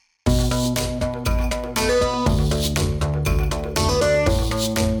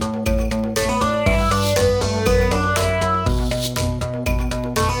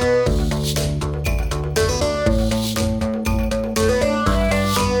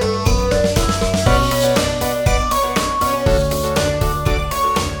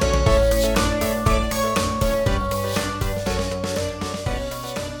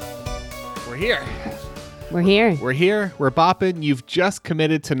We're here. We're here. We're bopping. You've just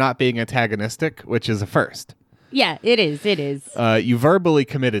committed to not being antagonistic, which is a first. Yeah, it is. It is. You verbally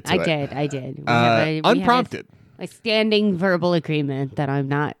committed to it. I did. Unprompted. A standing verbal agreement that I'm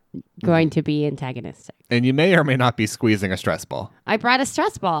not going to be antagonistic. And you may or may not be squeezing a stress ball. I brought a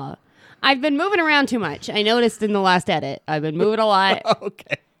stress ball. I've been moving around too much. I noticed in the last edit. I've been moving a lot.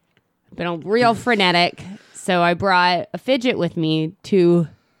 Okay. Been real frenetic. So I brought a fidget with me to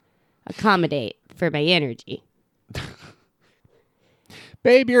accommodate for my energy.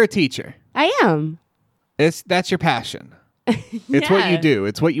 Babe, you're a teacher. I am. That's your passion. It's what you do.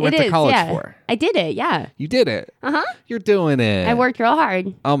 It's what you went to college for. I did it, yeah. You did it. Uh-huh. You're doing it. I worked real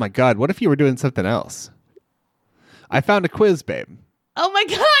hard. Oh my God. What if you were doing something else? I found a quiz, babe. Oh my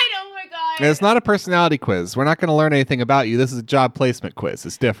God. It's not a personality quiz. We're not going to learn anything about you. This is a job placement quiz.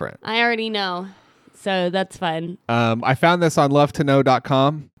 It's different. I already know. So that's fun. I found this on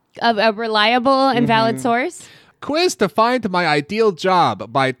lovetoknow.com. A reliable and valid source? Quiz to find my ideal job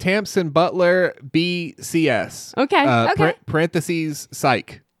by Tamsin Butler BCS. Okay. Okay. Parentheses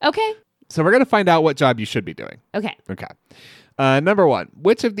psych. Okay. So we're going to find out what job you should be doing. Okay. Number 1,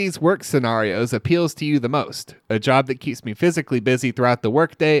 which of these work scenarios appeals to you the most? A job that keeps me physically busy throughout the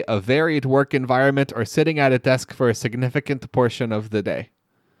workday, a varied work environment, or sitting at a desk for a significant portion of the day?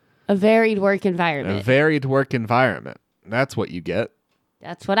 A varied work environment. A varied work environment. That's what you get.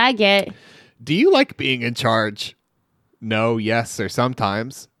 That's what I get. Do you like being in charge? No, yes, or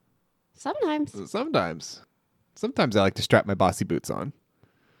sometimes. Sometimes. Sometimes I like to strap my bossy boots on.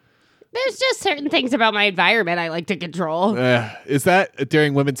 There's just certain things about my environment I like to control. Is that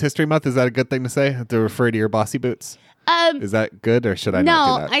during Women's History Month? Is that a good thing to say? To refer to your bossy boots? Is that good, or should I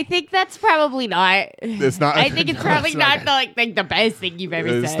not do that? No, I think that's probably not. It's not. I think it's probably not the best thing you've ever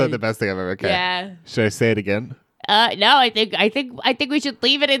said. It's not the best thing I've ever. Okay. Yeah. Should I say it again? No, I think we should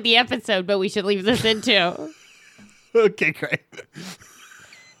leave it in the episode, but we should leave this in too. Okay, great.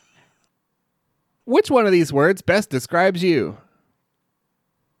 Which one of these words best describes you?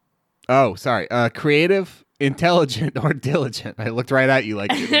 Oh, sorry. Creative, intelligent, or diligent. I looked right at you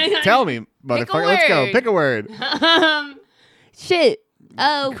like, tell me, motherfucker. Let's go. Pick a word. Shit.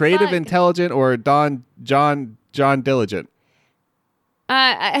 Oh, creative, fuck. intelligent, or John diligent.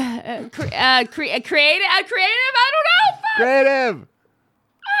 Creative. I don't know. Fuck. Creative.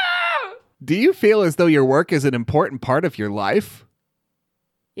 Ah! Do you feel as though your work is an important part of your life?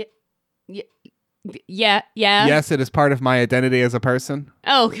 Yeah. Yes, it is part of my identity as a person.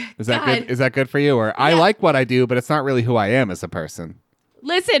 Oh, is that good? Is that good for you? Or I like what I do, but it's not really who I am as a person.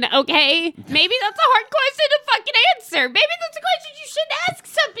 Listen, okay? Maybe that's a hard question to fucking answer. Maybe that's a question you should ask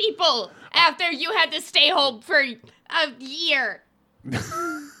some people after you had to stay home for a year.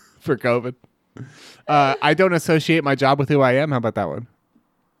 For COVID. I don't associate my job with who I am. How about that one?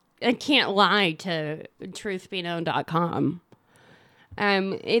 I can't lie to truthbeknown.com.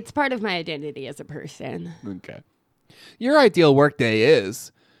 It's part of my identity as a person. Okay. Your ideal workday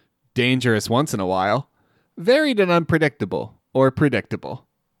is dangerous once in a while, varied and unpredictable, or predictable.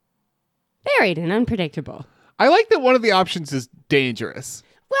 Varied and unpredictable. I like that one of the options is dangerous.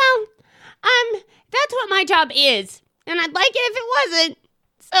 Well, that's what my job is, and I'd like it if it wasn't.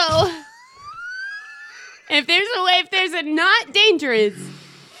 So, if there's a not dangerous.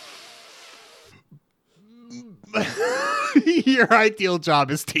 Your ideal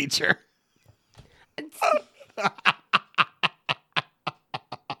job is teacher.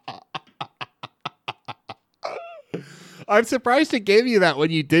 I'm surprised it gave you that when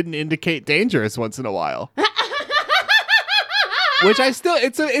you didn't indicate dangerous once in a while. Which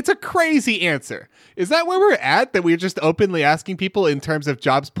it's a crazy answer. Is that where we're at? That we're just openly asking people in terms of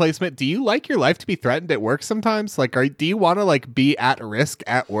jobs placement, do you like your life to be threatened at work sometimes? Like, do you want to be at risk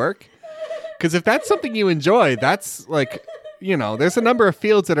at work? Because if that's something you enjoy, that's there's a number of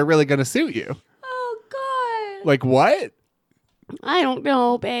fields that are really going to suit you. Oh, God. Like what? I don't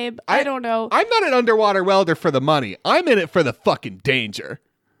know, babe. I don't know. I'm not an underwater welder for the money. I'm in it for the fucking danger.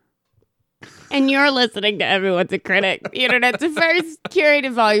 And you're listening to Everyone's a Critic, the internet's first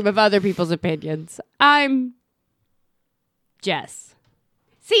curated volume of other people's opinions. I'm Jess.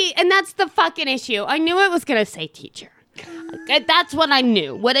 See, and that's the fucking issue. I knew it was going to say teacher. That's what I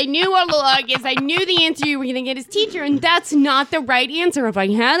knew. What I knew all along is I knew the answer you were going to get is teacher, and that's not the right answer. If I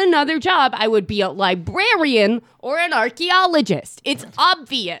had another job, I would be a librarian or an archaeologist. It's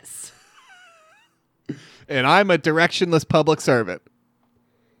obvious. And I'm a directionless public servant.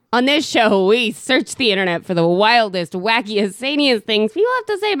 On this show, we search the internet for the wildest, wackiest, zaniest things people have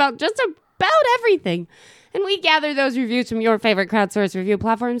to say about just about everything. And we gather those reviews from your favorite crowdsourced review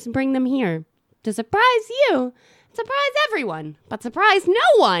platforms and bring them here to surprise you, surprise everyone, but surprise no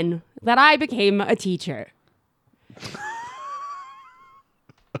one that I became a teacher.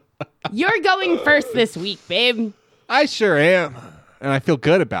 You're going first this week, babe. I sure am. And I feel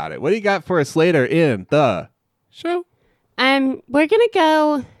good about it. What do you got for us later in the show? We're gonna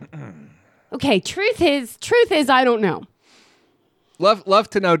go. Okay, truth is, I don't know.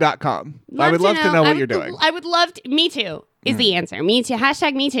 Love-to-know.com. I would love to know what you're doing. I would love to. Me too is the answer. Me too.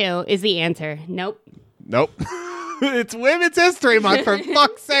 Hashtag me too is the answer. Nope. It's Women's History Month, for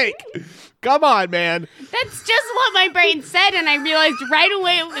fuck's sake. Come on, man. That's just what my brain said, and I realized right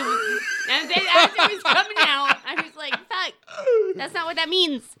away as it was coming out, I was like, fuck, that's not what that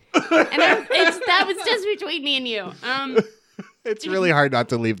means. And that was just between me and you. It's really hard not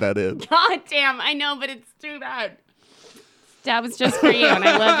to leave that in. God damn, I know, but it's too bad. That was just for you, and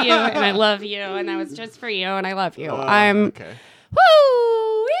I love you, and I love you, and that was just for you, and I love you. Okay.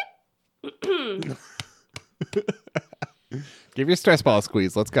 Woo! Give your stress ball a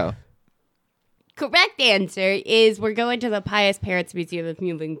squeeze. Let's go. Correct answer is we're going to the Pious Parents Museum of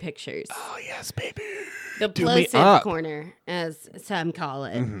Moving Pictures. Oh, yes, baby. The plosive corner, as some call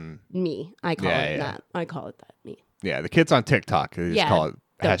it. Mm-hmm. Me. I call it that. I call it that. Me. Yeah, the kids on TikTok, they just call it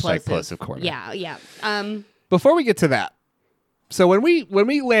hashtag plosive corner. Yeah. Before we get to that, so when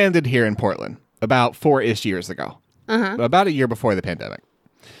we landed here in Portland about 4-ish years ago, about a year before the pandemic,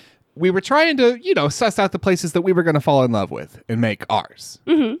 we were trying to, suss out the places that we were going to fall in love with and make ours.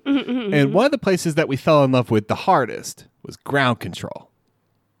 And one of the places that we fell in love with the hardest was Ground Control.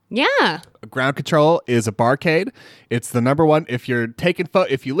 Yeah. Ground Control is a barcade. It's the number one. If you're taking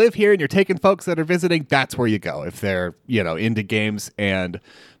if you live here and you're taking folks that are visiting, that's where you go. If they're, into games and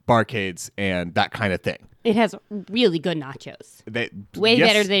barcades and that kind of thing. It has really good nachos. Way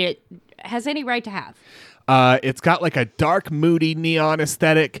better than it has any right to have. It's got like a dark, moody neon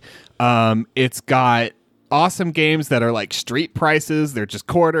aesthetic. It's got awesome games that are like street prices. They're just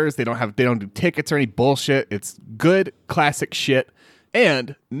quarters. They don't do tickets or any bullshit. It's good, classic shit.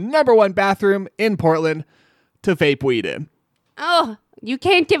 And number one bathroom in Portland to vape weed in. Oh, you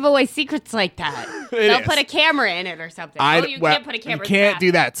can't give away secrets like that. They'll put a camera in it or something. Can't put a camera in the can't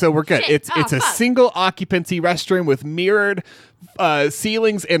do that, so we're good. Shit. It's a single occupancy restroom with mirrored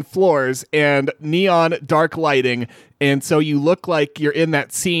ceilings and floors and neon dark lighting. And so you look like you're in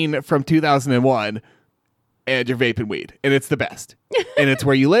that scene from 2001 and you're vaping weed. And it's the best. And it's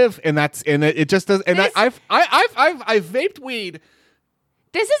where you live. And it just does. And I've vaped weed.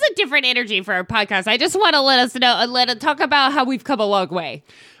 This is a different energy for our podcast. I just want to let us know, talk about how we've come a long way.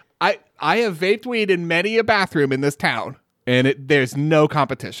 I have vaped weed in many a bathroom in this town, and there's no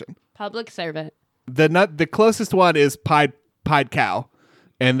competition. Public servant. The closest one is Pied Cow,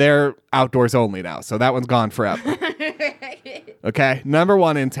 and they're outdoors only now, so that one's gone forever. Okay, number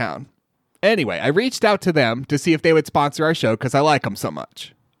one in town. Anyway, I reached out to them to see if they would sponsor our show because I like them so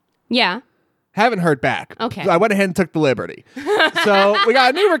much. Yeah. Haven't heard back. Okay. So I went ahead and took the liberty. So we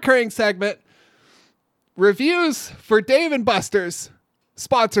got a new recurring segment. Reviews for Dave & Buster's,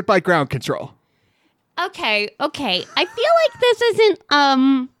 sponsored by Ground Control. Okay. I feel like this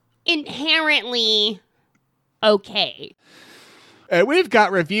isn't inherently okay. And we've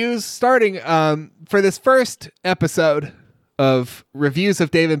got reviews starting for this first episode of Reviews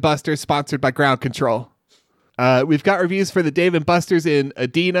of Dave & Buster's, sponsored by Ground Control. We've got reviews for the Dave & Buster's in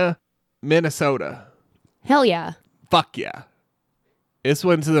Edina, Minnesota. Hell yeah. Fuck yeah. This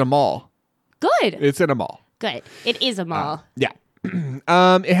one's in a mall. Good. It's in a mall. Good. It is a mall. Yeah.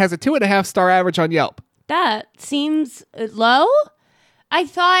 It has a 2.5 star average on Yelp. That seems low. I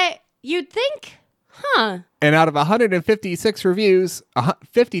thought you'd think, And out of 156 reviews,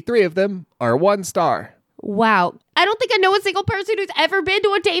 53 of them are 1 star. Wow. I don't think I know a single person who's ever been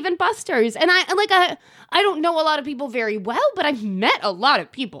to a Dave & Buster's. And I don't know a lot of people very well, but I've met a lot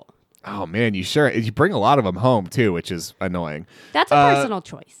of people. Oh, man, you bring a lot of them home, too, which is annoying. That's a personal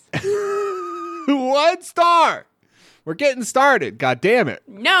choice. 1 star. We're getting started. God damn it.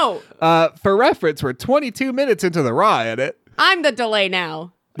 No. For reference, we're 22 minutes into the raw edit. I'm the delay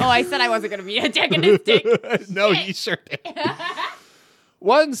now. Oh, I said I wasn't going to be antagonistic. No, you sure did.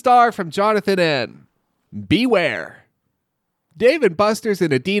 1 star from Jonathan N. Beware. Dave & Buster's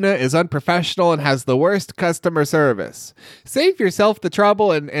in Adena is unprofessional and has the worst customer service. Save yourself the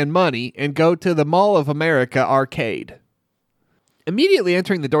trouble and money and go to the Mall of America arcade. Immediately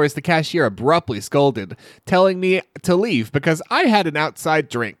entering the doors, the cashier abruptly scolded, telling me to leave because I had an outside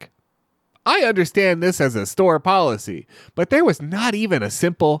drink. I understand this as a store policy, but there was not even a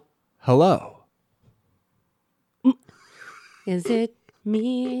simple hello. Is it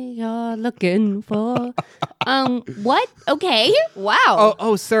me you're looking for? What? Okay. Wow.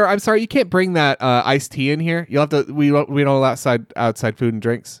 Oh, sir, I'm sorry. You can't bring that iced tea in here. You'll have to. We don't allow outside food and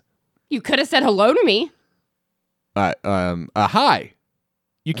drinks. You could have said hello to me. Hi.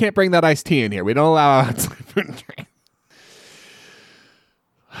 You can't bring that iced tea in here. We don't allow outside food and drinks.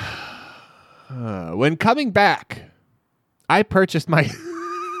 When coming back, I purchased my.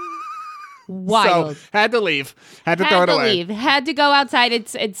 Wild. So, had to leave. Had to throw it away. Had to go outside and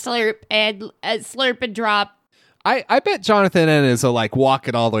slurp and drop. I bet Jonathan is a walk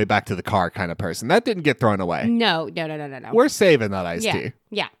it all the way back to the car kind of person. That didn't get thrown away. No. We're saving that iced tea.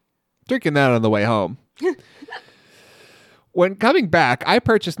 Yeah. Drinking that on the way home. When coming back, I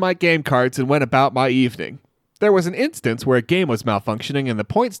purchased my game cards and went about my evening. There was an instance where a game was malfunctioning and the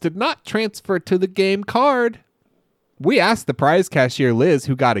points did not transfer to the game card. We asked the prize cashier, Liz,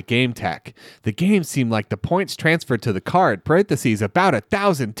 who got a game tech. The game seemed like the points transferred to the card, parentheses, about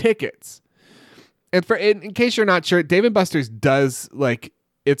 1,000 tickets. And in case you're not sure, Dave & Buster's does,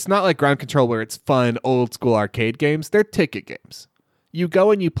 it's not like Ground Control where it's fun, old school arcade games. They're ticket games. You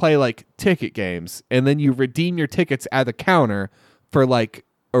go and you play, ticket games, and then you redeem your tickets at the counter for,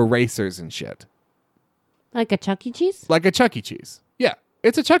 erasers and shit. Like a Chuck E. Cheese? Like a Chuck E. Cheese. Yeah.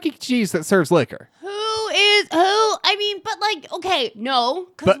 It's a Chuck E. Cheese that serves liquor. Who? I mean, but okay, no.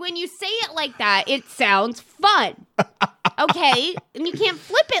 Because when you say it like that, it sounds fun. Okay? And you can't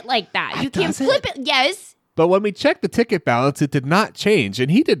flip it like that. You can't flip it. Yes. But when we checked the ticket balance, it did not change,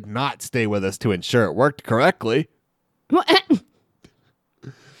 and he did not stay with us to ensure it worked correctly.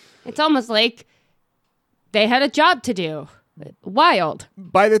 It's almost like they had a job to do. Wild.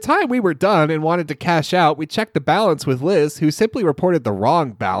 By the time we were done and wanted to cash out, we checked the balance with Liz, who simply reported the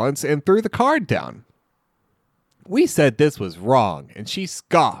wrong balance and threw the card down. We said this was wrong, and she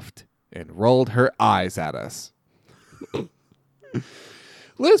scoffed and rolled her eyes at us.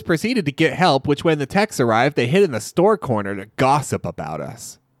 Liz proceeded to get help, which when the techs arrived, they hid in the store corner to gossip about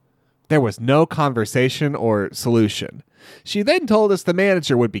us. There was no conversation or solution. She then told us the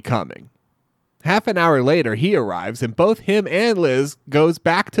manager would be coming. Half an hour later, he arrives, and both him and Liz goes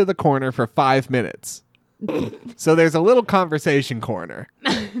back to the corner for 5 minutes. So there's a little conversation corner.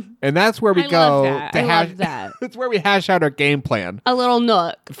 And that's where we go. Love that. That's where we hash out our game plan. A little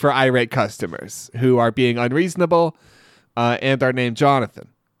nook. For irate customers who are being unreasonable and are named Jonathan,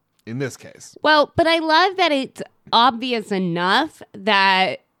 in this case. Well, but I love that it's obvious enough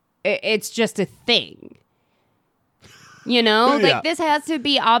that it's just a thing. You know? Yeah. This has to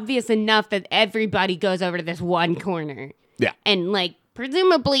be obvious enough that everybody goes over to this one corner. Yeah. And,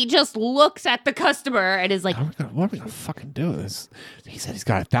 presumably just looks at the customer and is like, what are we gonna fucking do this? He said he's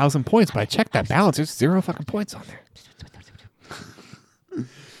got 1,000 points, but I checked that balance. There's 0 fucking points on there.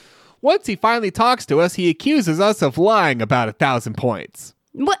 Once he finally talks to us, he accuses us of lying about 1,000 points.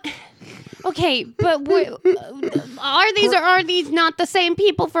 What? Okay, but are these or are these not the same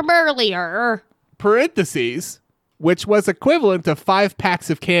people from earlier? Parentheses, which was equivalent to 5 packs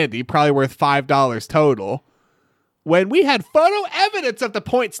of candy, probably worth $5 total, when we had photo evidence of the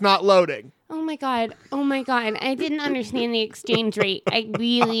points not loading. Oh my god. I didn't understand the exchange rate. I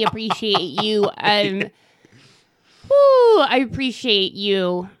really appreciate you. I appreciate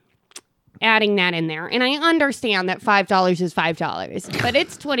you adding that in there. And I understand that $5 is $5, but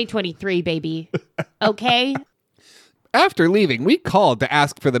it's 2023, baby. Okay? After leaving, we called to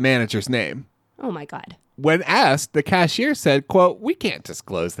ask for the manager's name. Oh my god. When asked, the cashier said, quote, "We can't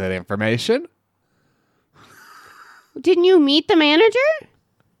disclose that information." Didn't you meet the manager?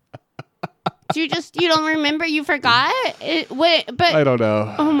 You don't remember? You forgot? But I don't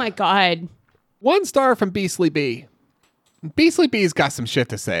know. Oh my god. 1 star from Beastly B. Beastly B's got some shit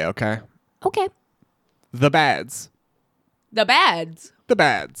to say, okay? Okay. The bads. The bads. The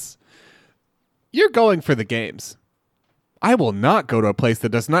bads. You're going for the games. I will not go to a place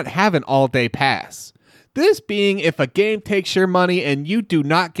that does not have an all-day pass. This being, if a game takes your money and you do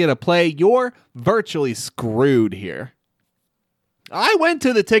not get a play, you're virtually screwed here. I went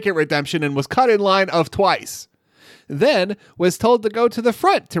to the ticket redemption and was cut in line of twice. Then was told to go to the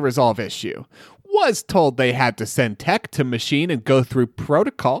front to resolve issue. Was told they had to send tech to machine and go through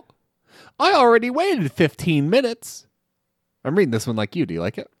protocol. I already waited 15 minutes. I'm reading this one like you. Do you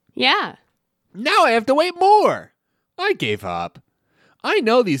like it? Yeah. Now I have to wait more. I gave up. I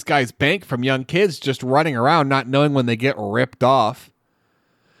know these guys bank from young kids just running around not knowing when they get ripped off.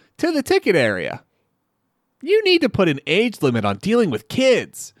 To the ticket area. You need to put an age limit on dealing with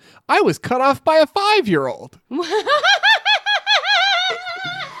kids. I was cut off by a 5-year-old.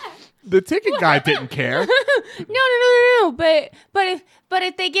 The ticket guy didn't care. No. But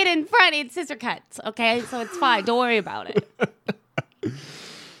if they get in front, it's scissor cuts. Okay, so it's fine. Don't worry about it.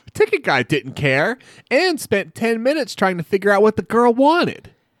 Ticket guy didn't care and spent 10 minutes trying to figure out what the girl wanted.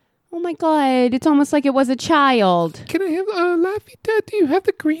 Oh my God, it's almost like it was a child. Can I have Laffy Taffy? Do you have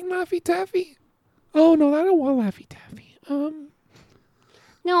the green Laffy Taffy? Oh no, I don't want Laffy Taffy.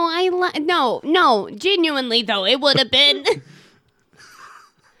 No, genuinely though, it would have been.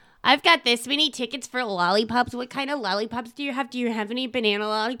 I've got this many tickets for lollipops. What kind of lollipops do you have? Do you have any banana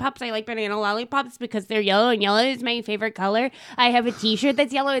lollipops? I like banana lollipops because they're yellow, and yellow is my favorite color. I have a t-shirt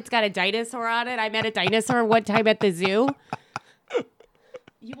that's yellow. It's got a dinosaur on it. I met a dinosaur one time at the zoo.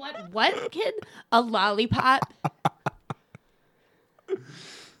 You want what, kid? A lollipop?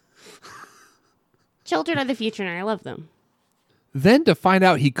 Children are the future, and I love them. Then to find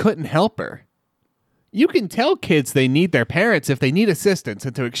out he couldn't help her. You can tell kids they need their parents if they need assistance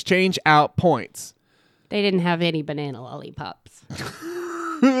and to exchange out points. They didn't have any banana lollipops.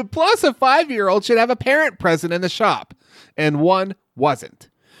 Plus, a 5-year-old should have a parent present in the shop. And one wasn't,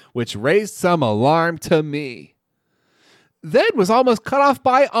 which raised some alarm to me. Then was almost cut off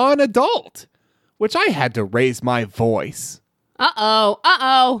by an adult, which I had to raise my voice.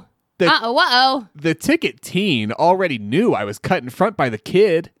 Uh-oh. The ticket teen already knew I was cut in front by the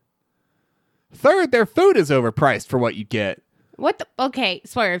kid. Third, their food is overpriced for what you get. What the? Okay,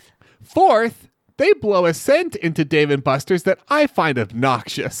 swerve. Fourth, they blow a scent into Dave & Buster's that I find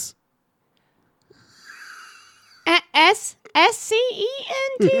obnoxious. S-C-E-N-T?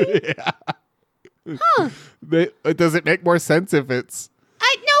 Yeah. Huh. Does it make more sense if it's...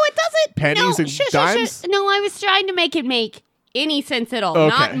 No, it doesn't. Pennies and dimes? No, I was trying to make it make any sense at all. Okay.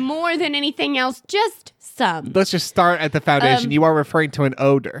 Not more than anything else, just some. Let's just start at the foundation. You are referring to an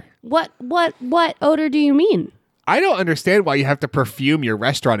odor. What odor do you mean? I don't understand why you have to perfume your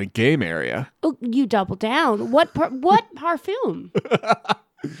restaurant and game area. Oh, you double down. What parfum?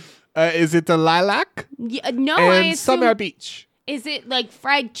 Is it the lilac? No, and I assume... Summer Beach. Is it like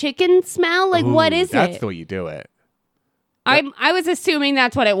fried chicken smell? Like, what is That's it? the way you do it. I was assuming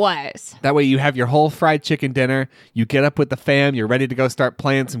that's what it was. That way you have your whole fried chicken dinner. You get up with the fam. You're ready to go start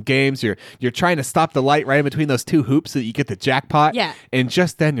playing some games. You're trying to stop the light right in between those two hoops so that you get the jackpot. Yeah. And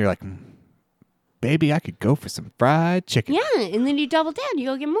just then you're like, baby, I could go for some fried chicken. Yeah, and then you double down. You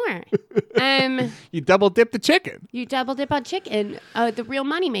go get more. You double dip the chicken. You double dip on chicken. The real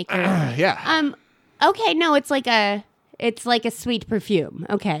moneymaker. Yeah. Okay, no, it's like a sweet perfume.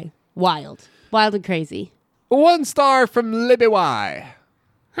 Okay. Wild and crazy. 1 star from Libby Y.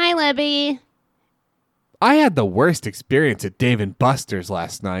 Hi, Libby. I had the worst experience at Dave & Buster's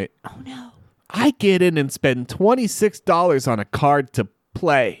last night. Oh, no. I get in and spend $26 on a card to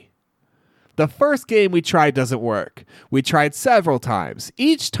play. The first game we tried doesn't work. We tried several times,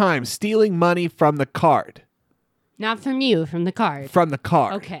 each time stealing money from the card. Not from you, from the card. From the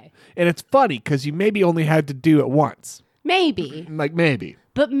card. Okay. And it's funny because you maybe only had to do it once. Maybe. Like maybe.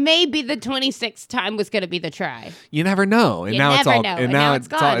 But maybe the 26th time was going to be the try. You never know. And You now never it's all know. and now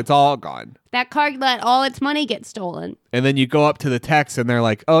it's all gone. That card let all its money get stolen. And then you go up to the text and they're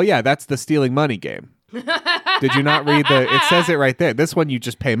like, "Oh yeah, that's the stealing money game." Did you not read it says it right there. This one you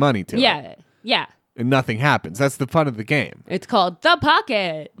just pay money to. Yeah. Yeah. And nothing happens. That's the fun of the game. It's called The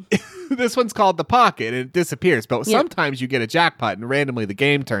Pocket. This one's called The Pocket and it disappears. But sometimes you get a jackpot and randomly the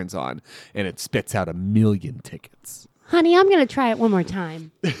game turns on and it spits out 1 million tickets. Honey, I'm going to try it one more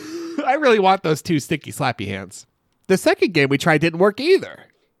time. I really want those 2 sticky slappy hands. The second game we tried didn't work either.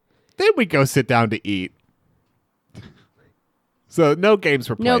 Then we go sit down to eat. So no games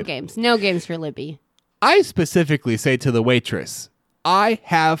were played. No games for Libby. I specifically say to the waitress, I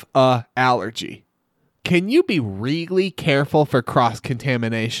have a allergy. Can you be really careful for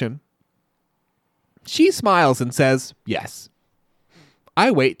cross-contamination? She smiles and says, yes. I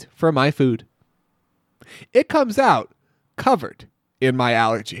wait for my food. It comes out covered in my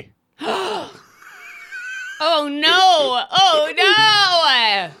allergy. Oh, no. Oh, no.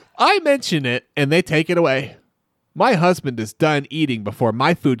 I mention it and they take it away. My husband is done eating before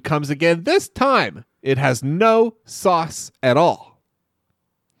my food comes again. This time, it has no sauce at all.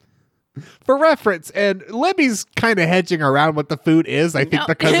 For reference, and Libby's kind of hedging around what the food is, I think,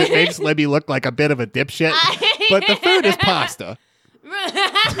 because it makes Libby look like a bit of a dipshit. But the food is pasta.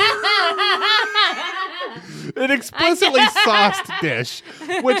 An explicitly sauced dish,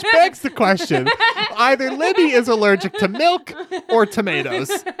 which begs the question, either Libby is allergic to milk or tomatoes.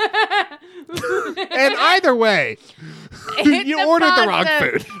 And either way, you ordered the wrong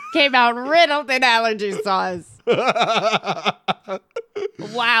food. Came out riddled in allergy sauce.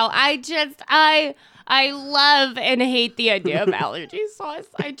 Wow, I love and hate the idea of allergy sauce.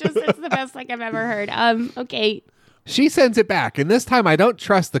 It's the best thing I've ever heard. Okay. She sends it back, and this time I don't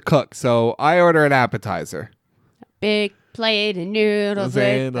trust the cook, so I order an appetizer. Big plate of noodles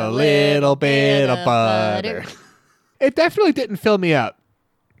And with a little bit of butter. It definitely didn't fill me up,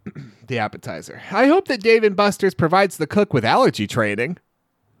 the appetizer. I hope that Dave & Buster's provides the cook with allergy training.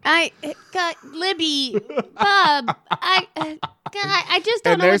 I got Libby, Bob. I just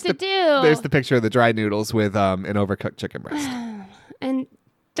don't know what to do. There's the picture of the dry noodles with an overcooked chicken breast. And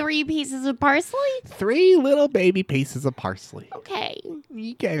 3 pieces of parsley? 3 little baby pieces of parsley. Okay.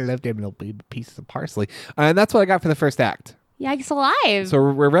 You gotta love them little baby pieces of parsley. And that's what I got for the first act. Yikes alive. So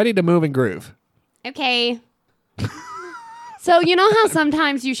we're ready to move and groove. Okay. So you know how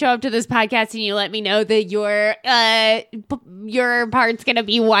sometimes you show up to this podcast and you let me know that your part's going to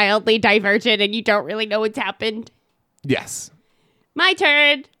be wildly divergent and you don't really know what's happened? Yes. My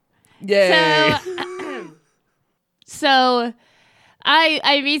turn. Yay. So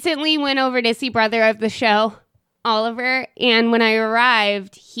I recently went over to see brother of the show, Oliver, and when I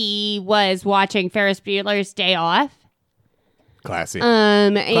arrived, he was watching Ferris Bueller's Day Off. Classy.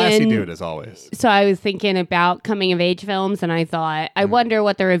 Classy dude as always. So I was thinking about coming of age films, and I thought, I wonder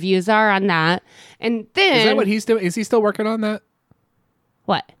what the reviews are on that. And then is that what he's doing? Is he still working on that?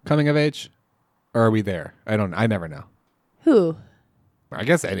 What? Coming of age? Or are we there? I never know. Who? I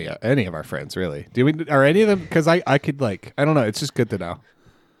guess any of our friends, really. Are any of them? Because I could I don't know. It's just good to know.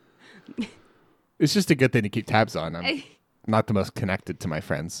 It's just a good thing to keep tabs on. I'm not the most connected to my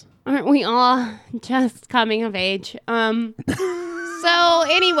friends. Aren't we all just coming of age? So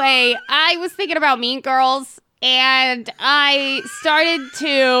anyway, I was thinking about Mean Girls, and I started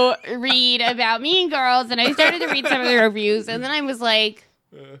to read about Mean Girls, and I started to read some of the reviews, and then I was like,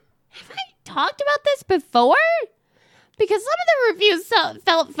 have I talked about this before? Because some of the reviews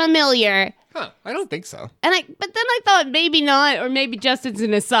felt familiar. Huh, I don't think so. But then I thought maybe not, or maybe just as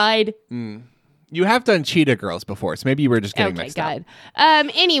an aside. You have done Cheetah Girls before, so maybe you were just getting mixed up.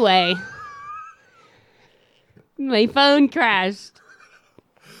 Anyway, my phone crashed.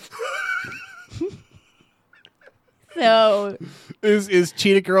 So is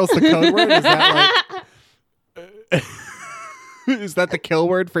Cheetah Girls the code word? Is that is that the kill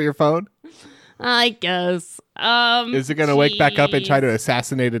word for your phone? I guess. Is it going to wake back up and try to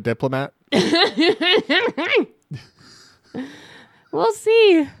assassinate a diplomat? We'll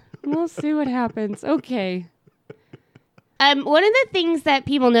see. We'll see what happens. Okay. One of the things that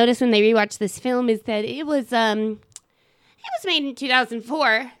people notice when they rewatch this film is that it was made in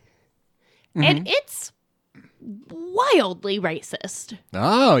 2004, and it's wildly racist.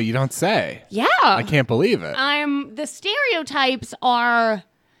 Oh, you don't say. Yeah. I can't believe it. The stereotypes are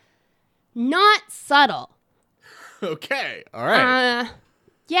not subtle. Okay. All right.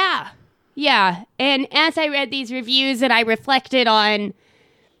 Yeah. And as I read these reviews and I reflected on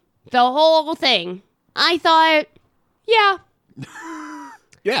the whole thing, I thought, yeah.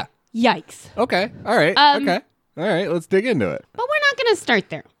 Yeah. Yikes. Okay. All right. Okay. All right. Let's dig into it. But we're not going to start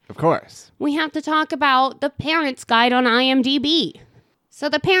there. Of course. We have to talk about the Parents Guide on IMDb. So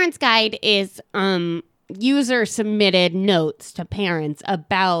the Parents Guide is user-submitted notes to parents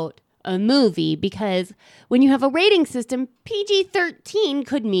about a movie, because when you have a rating system, PG-13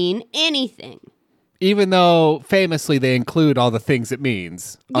 could mean anything. Even though famously they include all the things it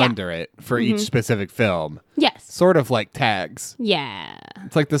means under it for each specific film. Yes. Sort of like tags. Yeah.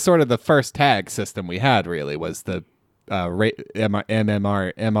 It's like the first tag system we had really was the MRRP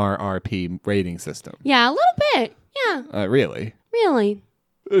rating system. Yeah, a little bit. Yeah. Really? Really.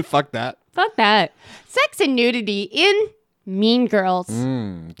 Fuck that. Fuck that. Sex and nudity in Mean Girls.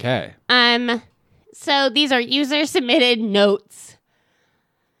 Okay. So these are user-submitted notes.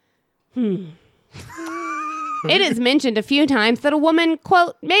 It is mentioned a few times that a woman,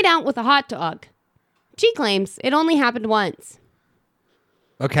 quote, made out with a hot dog. She claims it only happened once.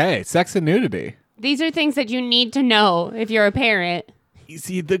 Okay, sex and nudity. These are things that you need to know if you're a parent. You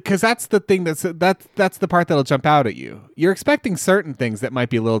see, because that's the thing that's the part that'll jump out at you. You're expecting certain things that might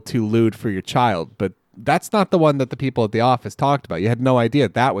be a little too lewd for your child, but that's not the one that the people at the office talked about. You had no idea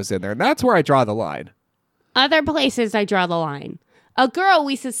that was in there, and that's where I draw the line. Other places I draw the line. A girl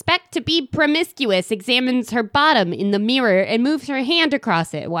we suspect to be promiscuous examines her bottom in the mirror and moves her hand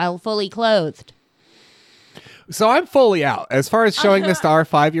across it while fully clothed. So I'm fully out. As far as showing this to our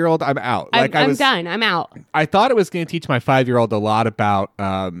 5-year-old, I'm out. Like I'm done. I'm out. I thought it was going to teach my 5-year-old a lot about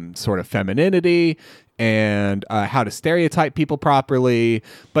sort of femininity and how to stereotype people properly.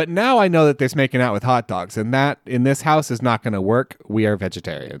 But now I know that there's making out with hot dogs, and that in this house is not going to work. We are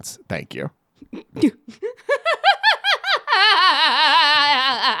vegetarians. Thank you.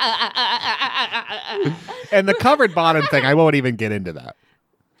 And the covered bottom thing, I won't even get into that.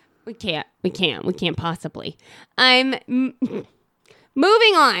 We can't possibly. I'm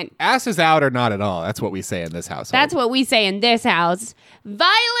moving on. Ass is out or not at all. That's what we say in this household. That's what we say in this house.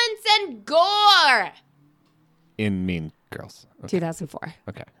 Violence and gore. In Mean Girls. Okay. 2004.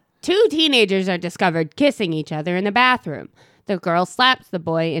 Okay. 2 teenagers are discovered kissing each other in the bathroom. The girl slaps the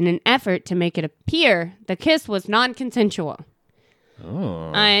boy in an effort to make it appear the kiss was non-consensual. Oh,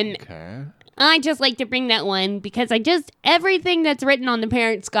 okay. I just like to bring that one because everything that's written on the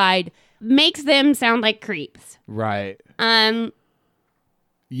parent's guide makes them sound like creeps. Right.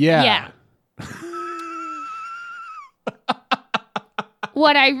 Yeah.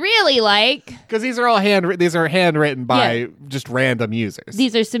 What I really like, because these are all handwritten by just random users.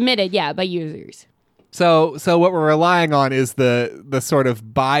 These are submitted, by users. So what we're relying on is the sort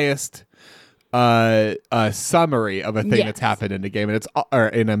of biased summary of a thing that's happened in a game, and or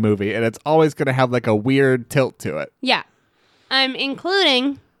in a movie, and it's always going to have like a weird tilt to it. Yeah. I'm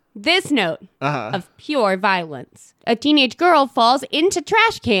including this note of pure violence. A teenage girl falls into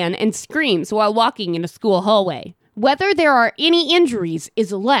trash can and screams while walking in a school hallway. Whether there are any injuries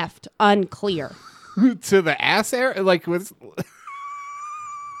is left unclear. To the ass area? Like, is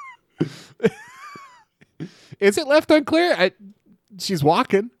it left unclear? She's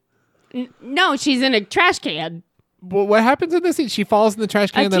walking. No, she's in a trash can. Well, what happens in this scene? She falls in the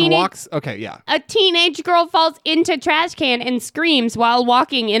trash can and then walks? Okay, yeah. A teenage girl falls into trash can and screams while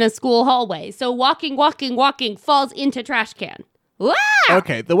walking in a school hallway. So walking, falls into trash can. Wow!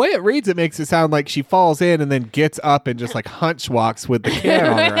 Okay, the way it reads, it makes it sound like she falls in and then gets up and just like hunch walks with the can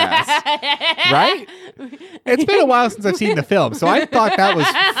on her ass. Right? It's been a while since I've seen the film, so I thought that was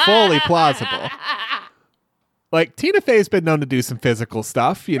fully plausible. Like, Tina Fey's been known to do some physical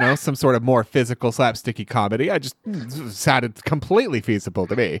stuff, some sort of more physical slapsticky comedy. It sounded completely feasible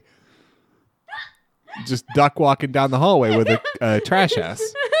to me. Just duck walking down the hallway with a trash ass.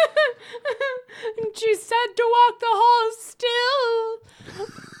 She said to walk the hall still.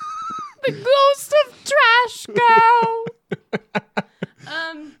 The ghost of trash girl.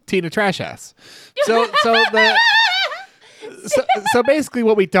 Tina Trash Ass. So basically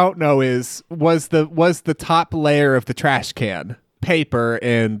what we don't know is was the top layer of the trash can paper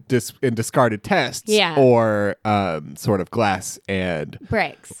and discarded tests or sort of glass and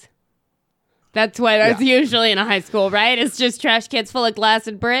bricks. That's what it's usually in a high school, right? It's just trash cans full of glass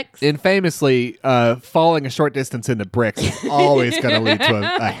and bricks. And famously, falling a short distance into bricks is always going to lead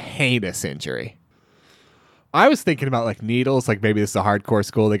to a heinous injury. I was thinking about like needles, like maybe this is a hardcore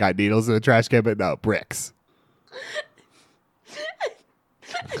school. They got needles in the trash can, but no, bricks.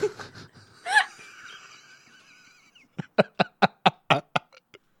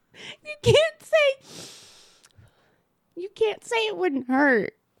 You can't say it wouldn't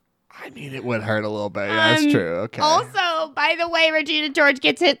hurt. I mean, it would hurt a little bit. Yeah, that's true. Okay. Also, by the way, Regina George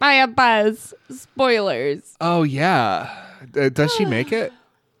gets hit by a bus. Spoilers. Oh, yeah. Does she make it?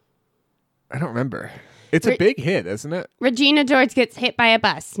 I don't remember. It's a big hit, isn't it? Regina George gets hit by a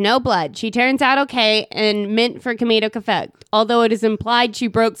bus. No blood. She turns out okay and meant for comedic effect, although it is implied she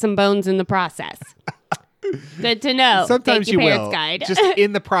broke some bones in the process. Good to know. Sometimes Thank you, you Parents will. Guide. Just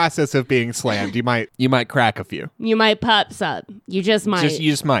in the process of being slammed, you might crack a few. You might pop some. You just might.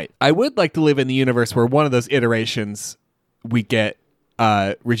 You just might. I would like to live in the universe where one of those iterations we get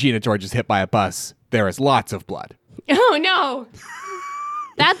Regina George is hit by a bus. There is lots of blood. Oh no.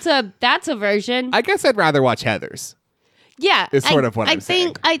 That's a version. I guess I'd rather watch Heathers. Yeah. Is sort of what I'm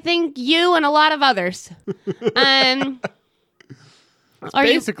saying. I think you and a lot of others. It's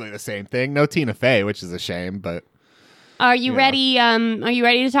basically the same thing. No Tina Fey, which is a shame, but are you ready? Are you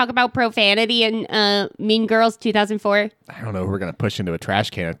ready to talk about profanity in Mean Girls 2004? I don't know. We're gonna push into a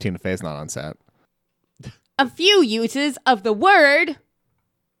trash can if Tina Fey's not on set. A few uses of the word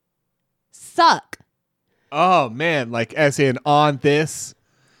suck. Oh man, like as in on this.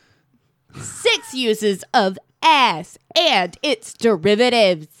 6 uses of ass and its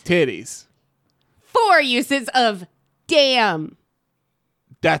derivatives. Titties. 4 uses of damn.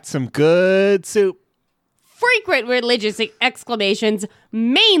 That's some good soup. Frequent religious exclamations,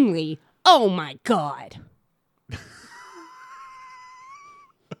 mainly, oh my God.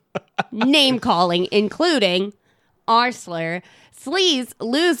 Name calling, including arsler, sleaze,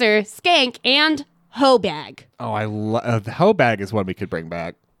 loser, skank, and hoe bag. Oh, the hoe bag is one we could bring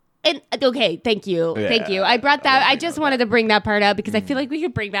back. And okay, thank you. Thank you. I brought that. I just wanted to bring that part up because I feel like we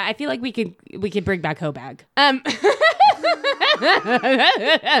could bring that. I feel like we could bring back hoe bag.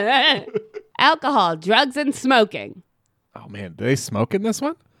 Alcohol, drugs, and smoking. Oh man, do they smoke in this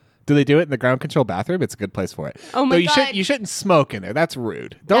one? Do they do it in the ground control bathroom? It's a good place for it. Oh my God. You shouldn't smoke in there. That's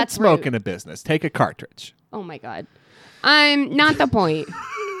rude. Don't smoke in a business. Take a cartridge. Oh my God. I'm not the point.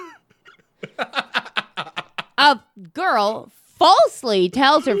 A girl falsely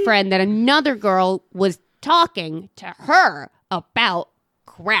tells her friend that another girl was talking to her about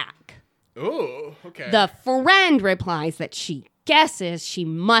crack. Oh, okay. The friend replies that she guesses she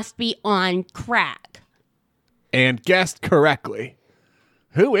must be on crack. And guessed correctly.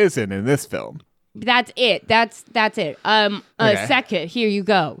 Who isn't in this film? That's it. That's it. A second. Here you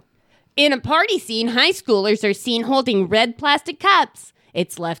go. In a party scene, high schoolers are seen holding red plastic cups.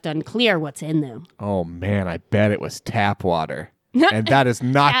 It's left unclear what's in them. Oh man, I bet it was tap water. And that is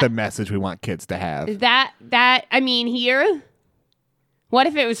not the message we want kids to have. Here. What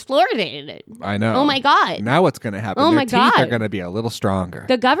if it was fluoridated? I know. Oh my God. Now what's going to happen? Oh Their my teeth God. are going to be a little stronger.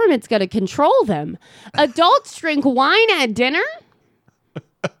 The government's going to control them. Adults drink wine at dinner.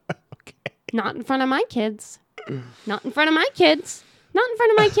 Okay. Not in front of my kids. Not in front of my kids. Not in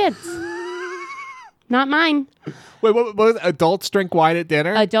front of my kids. Not mine. Wait, what was adults drink wine at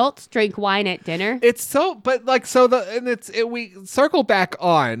dinner? Adults drink wine at dinner. It's so, but like, so we circle back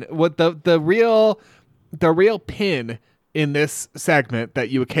on what the real pin in this segment that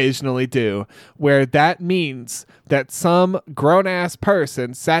you occasionally do, where that means that some grown-ass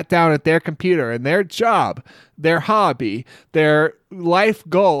person sat down at their computer and their job, their hobby, their life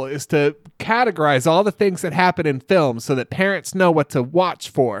goal is to categorize all the things that happen in films so that parents know what to watch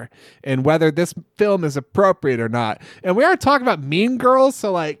for and whether this film is appropriate or not. And we are talking about Mean Girls,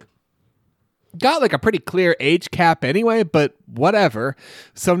 so like, got like a pretty clear age cap anyway, but whatever.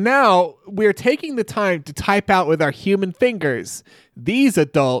 So now we're taking the time to type out with our human fingers, these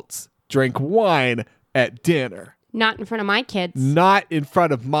adults drink wine at dinner. Not in front of my kids. Not in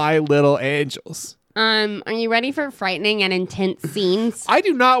front of my little angels. Are you ready for frightening and intense scenes? I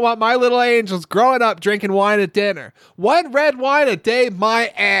do not want my little angels growing up drinking wine at dinner. One red wine a day, my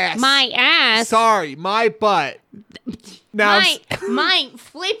ass. My ass? Sorry, my butt. Now, my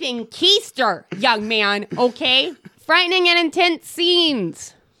flipping keister, young man, okay? Frightening and intense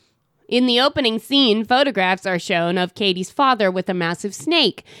scenes. In the opening scene, photographs are shown of Katie's father with a massive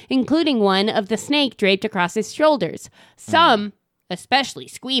snake, including one of the snake draped across his shoulders. Some, especially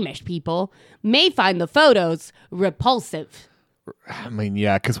squeamish people, may find the photos repulsive. I mean,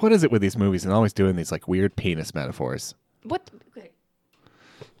 yeah, because what is it with these movies and always doing these like weird penis metaphors? What? Okay.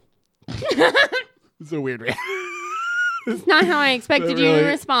 It's a weird reaction. It's not how I expected you to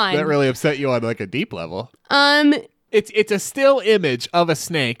respond. That really upset you on like a deep level. It's a still image of a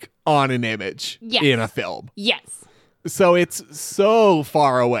snake on an image in a film. Yes. So it's so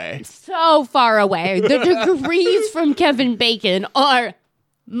far away. So far away. The degrees from Kevin Bacon are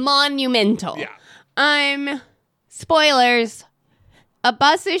monumental. Yeah. Spoilers. A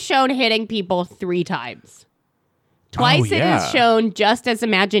bus is shown hitting people 3 times. Twice it is shown just as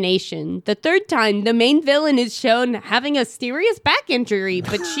imagination. The third time, the main villain is shown having a serious back injury,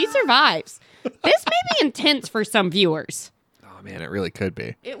 but she survives. This may be intense for some viewers. Oh, man, it really could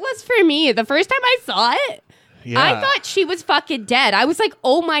be. It was for me. The first time I saw it, I thought she was fucking dead. I was like,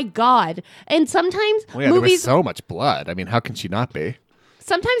 oh my God. And sometimes there was so much blood. I mean, how can she not be?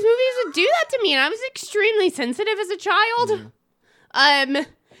 Sometimes movies would do that to me, and I was extremely sensitive as a child.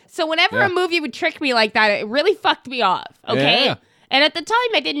 So whenever a movie would trick me like that, it really fucked me off, okay? Yeah. And at the time,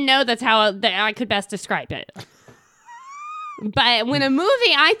 I didn't know that's how I could best describe it. But when a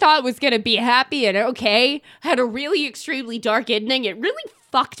movie I thought was going to be happy and okay had a really extremely dark ending, it really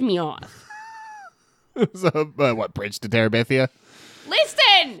fucked me off. So, what, Bridge to Terabithia?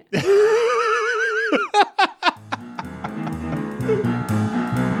 Listen!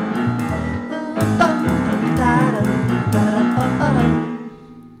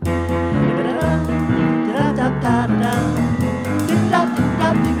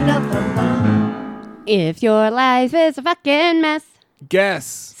 If your life is a fucking mess, guess.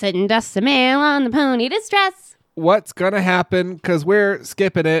 Send us a mail on the pony distress. What's gonna happen? Because we're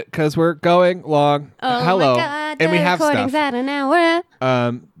skipping it. Because we're going long. Oh Hello, my God, and we have recording's stuff. at an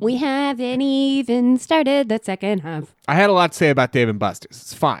hour. We haven't even started the second half. I had a lot to say about Dave and Buster's.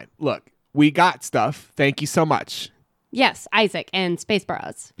 It's fine. Look, we got stuff. Thank you so much. Yes, Isaac and Space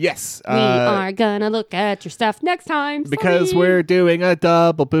Bros. Yes. We are gonna look at your stuff next time. Because we're doing a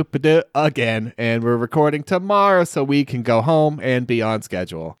double boop-a-doo again, and we're recording tomorrow so we can go home and be on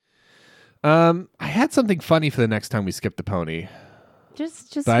schedule. I had something funny for the next time we skip the pony.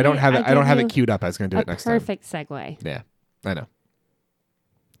 Just. But I don't have it. I don't have it you queued up. I was going to do it next time. Perfect segue. Yeah, I know.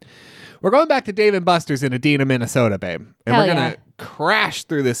 We're going back to Dave & Buster's in Edina, Minnesota, babe. And Hell we're going yeah. to crash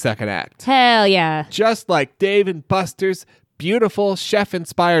through this second act. Hell yeah. Just like Dave & Buster's beautiful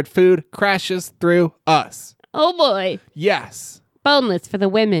chef-inspired food crashes through us. Oh boy. Yes. Boneless for the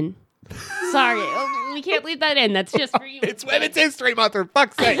women. Sorry. We can't leave that in. That's just for you. It's Women's History Month, for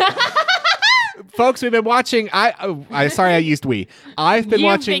fuck's sake. Folks, we've been watching. Sorry, I used we. I've been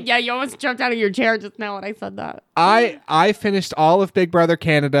watching. You almost jumped out of your chair just now when I said that. I finished all of Big Brother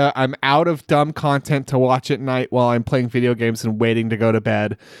Canada. I'm out of dumb content to watch at night while I'm playing video games and waiting to go to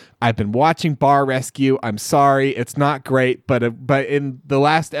bed. I've been watching Bar Rescue. I'm sorry, it's not great, but in the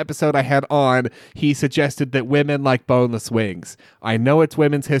last episode I had on, he suggested that women like boneless wings. I know it's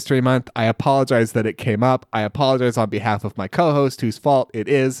Women's History Month. I apologize that it came up. I apologize on behalf of my co-host, whose fault it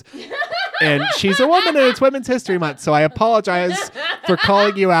is. And she's a woman and it's Women's History Month, so I apologize for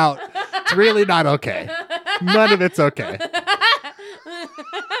calling you out. It's really not okay. None of it's okay.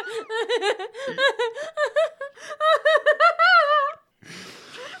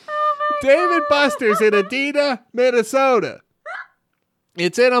 Dave & Buster's in Edina, Minnesota.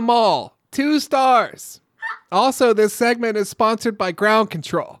 It's in a mall. 2 stars. Also, this segment is sponsored by Ground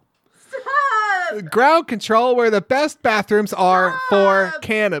Control. Ground Control, where the best bathrooms are for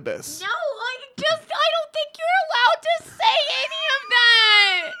cannabis. No, I don't think you're allowed to say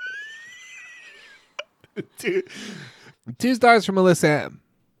any of that. 2 stars from Alyssa M.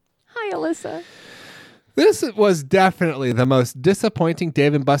 Hi, Alyssa. This was definitely the most disappointing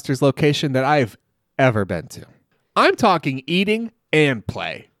Dave & Buster's location that I've ever been to. I'm talking eating and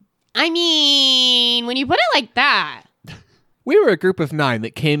play. I mean, when you put it like that. We were a group of 9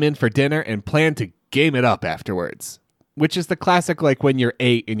 that came in for dinner and planned to game it up afterwards. Which is the classic, like when you're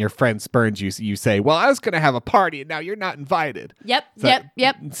 8 and your friend spurns you, you say, well, I was going to have a party and now you're not invited. Yep.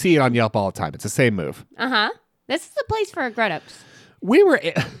 See it on Yelp all the time. It's the same move. Uh-huh. This is the place for grown-ups. We were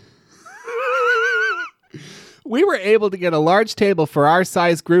able to get a large table for our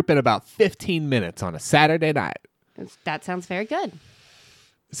size group in about 15 minutes on a Saturday night. That sounds very good.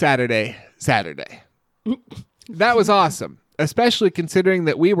 Saturday. That was awesome, especially considering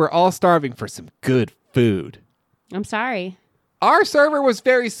that we were all starving for some good food. I'm sorry. Our server was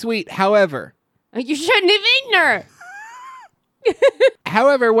very sweet, however. You shouldn't have eaten her.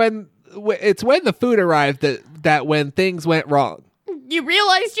 However, when the food arrived that when things went wrong. You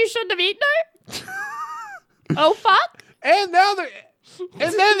realized you shouldn't have eaten her? Oh, fuck. And then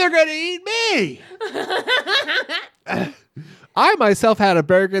they're going to eat me. I myself had a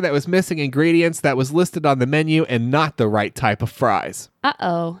burger that was missing ingredients that was listed on the menu and not the right type of fries.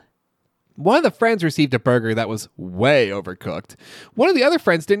 Uh-oh. One of the friends received a burger that was way overcooked. One of the other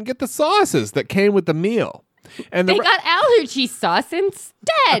friends didn't get the sauces that came with the meal. And they got allergy sauce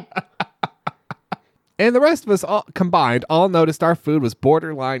instead. And the rest of us all combined all noticed our food was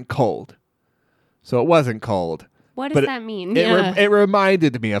borderline cold. So it wasn't cold. What does that mean? It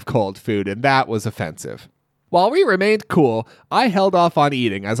reminded me of cold food, and that was offensive. While we remained cool, I held off on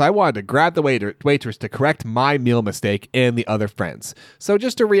eating as I wanted to grab the waitress to correct my meal mistake and the other friends. So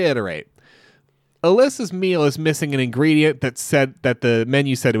just to reiterate, Alyssa's meal is missing an ingredient that the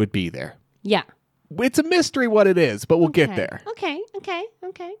menu said it would be there. Yeah. It's a mystery what it is, but we'll get there. Okay.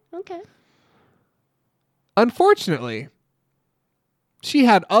 Unfortunately, she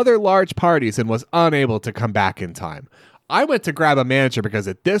had other large parties and was unable to come back in time. I went to grab a manager because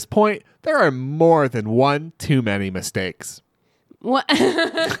at this point, there are more than one too many mistakes. What?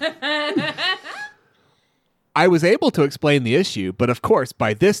 I was able to explain the issue, but of course,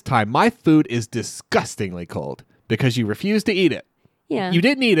 by this time, my food is disgustingly cold because you refused to eat it. Yeah. You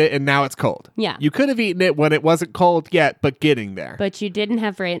didn't eat it, and now it's cold. Yeah. You could have eaten it when it wasn't cold yet, but getting there. But you didn't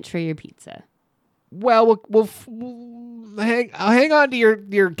have ranch for your pizza. Well, we'll hang on to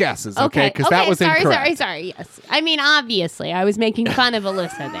your guesses, okay? Because that was incorrect. Sorry. Yes. I mean, obviously, I was making fun of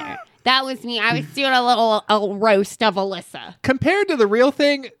Alyssa there. That was me. I was doing a roast of Alyssa. Compared to the real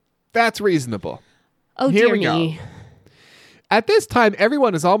thing, that's reasonable. Oh, Here dear we me. go. At this time,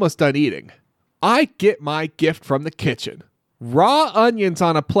 everyone is almost done eating. I get my gift from the kitchen. Raw onions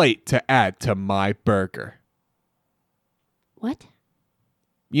on a plate to add to my burger. What?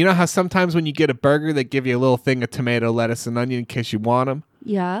 You know how sometimes when you get a burger, they give you a little thing of tomato, lettuce, and onion in case you want them?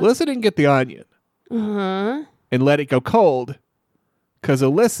 Yeah. Alyssa didn't get the onion. Uh-huh. And let it go cold because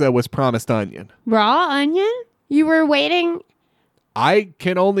Alyssa was promised onion. Raw onion? You were waiting? I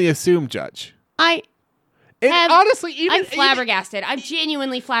can only assume, Judge. And honestly, I'm flabbergasted. I'm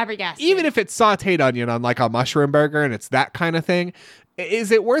genuinely flabbergasted. Even if it's sauteed onion on like a mushroom burger and it's that kind of thing,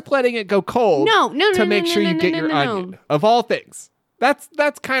 is it worth letting it go cold? No, to make sure you get your onion. Of all things, that's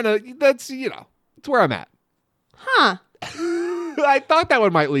it's where I'm at. Huh? I thought that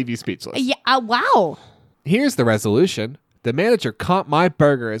one might leave you speechless. Yeah. Wow. Here's the resolution. The manager comped my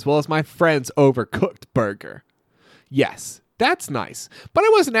burger as well as my friend's overcooked burger. Yes, that's nice, but I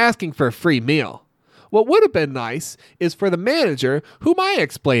wasn't asking for a free meal. What would have been nice is for the manager, whom I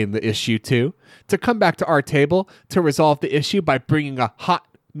explained the issue to come back to our table to resolve the issue by bringing a hot,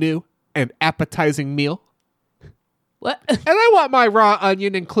 new, and appetizing meal. What? And I want my raw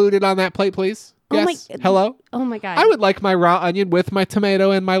onion included on that plate, please. Yes. Hello? Oh my God. I would like my raw onion with my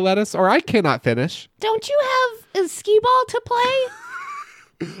tomato and my lettuce, or I cannot finish. Don't you have a skee ball to play?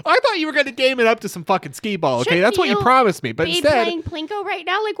 I thought you were going to game it up to some fucking skee ball, okay? Shouldn't That's what you promised me. But be instead, playing Plinko right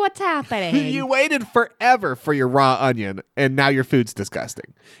now? Like, what's happening? you waited forever for your raw onion, and now your food's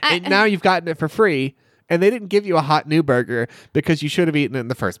disgusting. And now you've gotten it for free, and they didn't give you a hot new burger because you should have eaten it in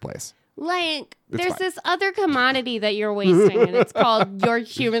the first place. Like, there's this other commodity that you're wasting, and it's called your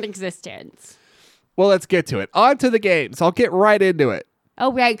human existence. Well, let's get to it. On to the games. I'll get right into it.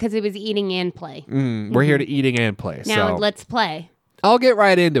 Oh, right, because it was eating and play. We're here to eating and play. Now, let's play. I'll get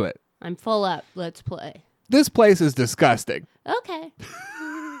right into it. I'm full up. Let's play. This place is disgusting. Okay.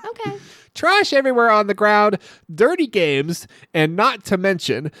 Okay. Trash everywhere on the ground, dirty games, and not to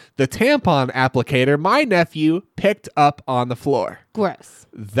mention the tampon applicator my nephew picked up on the floor. Gross.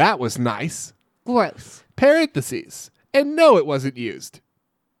 That was nice. Gross. Parentheses. And no, it wasn't used.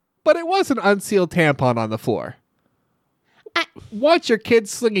 But it was an unsealed tampon on the floor. Want your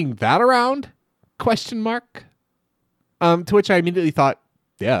kids slinging that around? Question mark. To which I immediately thought,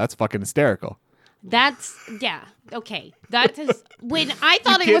 yeah, that's fucking hysterical. Yeah, okay. That is, when I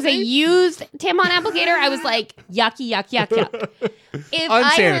thought it was a used tampon applicator, I was like, yucky, yuck, yuck, yuck.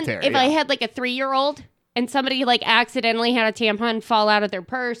 If I had like a 3-year-old and somebody like accidentally had a tampon fall out of their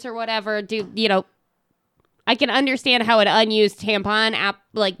purse or whatever, I can understand how an unused tampon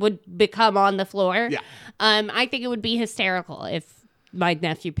would become on the floor. Yeah. I think it would be hysterical if my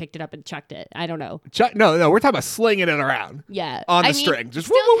nephew picked it up and chucked it. I don't know. No, we're talking about slinging it around. Yeah. On the string. Just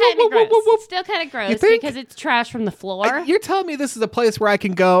still kind of gross. Still kind of gross think? because it's trash from the floor. You're telling me this is a place where I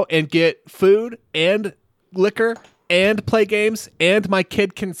can go and get food and liquor and play games and my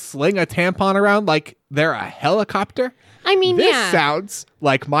kid can sling a tampon around like they're a helicopter? I mean, this sounds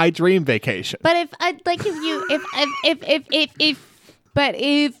like my dream vacation. But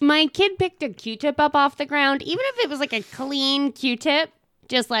if my kid picked a Q-tip up off the ground, even if it was like a clean Q-tip,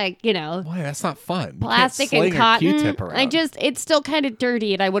 just like, Boy, that's not fun. Plastic and cotton, Q-tip around. it's still kind of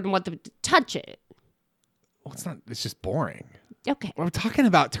dirty and I wouldn't want them to touch it. Well, it's just boring. Okay. We're talking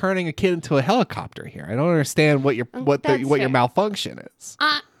about turning a kid into a helicopter here. I don't understand what your malfunction is.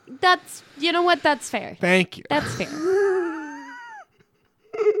 That's fair. Thank you. That's fair.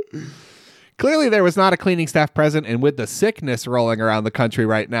 Clearly, there was not a cleaning staff present, and with the sickness rolling around the country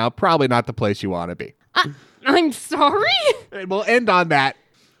right now, probably not the place you want to be. I'm sorry? And we'll end on that.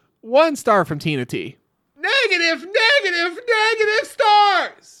 1 star from Tina T. Negative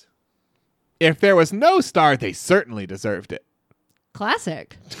stars! If there was no star, they certainly deserved it.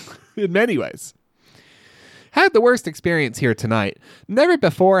 Classic. In many ways. Had the worst experience here tonight. Never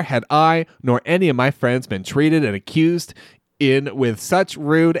before had I nor any of my friends been treated and accused with such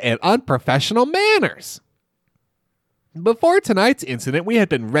rude and unprofessional manners. Before tonight's incident, we had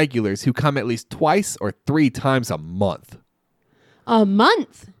been regulars who come at least 2 or 3 times a month. A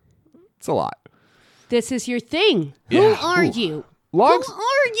month? It's a lot. This is your thing. Yeah. Who are you? Who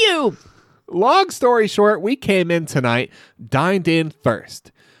are you? Long story short, we came in tonight, dined in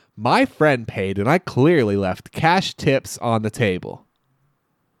first. My friend paid, and I clearly left cash tips on the table.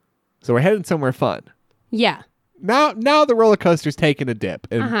 So we're heading somewhere fun. Yeah. Now the roller coaster's taking a dip,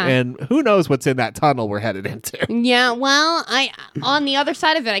 and who knows what's in that tunnel we're headed into. Yeah, well, on the other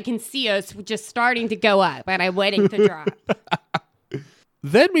side of it, I can see us just starting to go up, and I'm waiting to drop.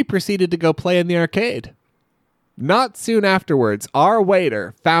 Then we proceeded to go play in the arcade. Not soon afterwards, our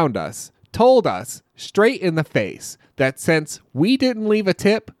waiter found us, told us straight in the face that since we didn't leave a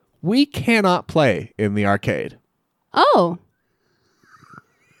tip, we cannot play in the arcade. Oh.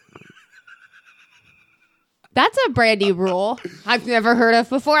 That's a brand new rule I've never heard of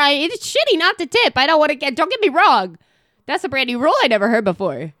before. It's shitty not to tip. Don't get me wrong. That's a brand new rule I never heard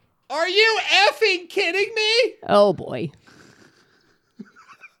before. Are you effing kidding me? Oh, boy.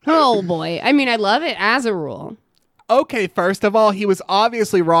 Oh, boy. I mean, I love it as a rule. Okay, first of all, he was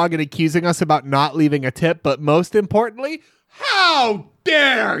obviously wrong in accusing us about not leaving a tip, but most importantly, how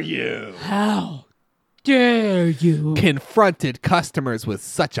dare you? How dare you? Confronted customers with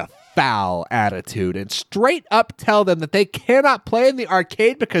such a foul attitude and straight up tell them that they cannot play in the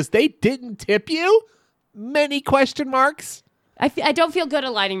arcade because they didn't tip you? Many question marks. I don't feel good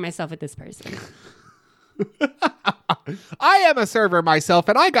aligning myself with this person. I am a server myself,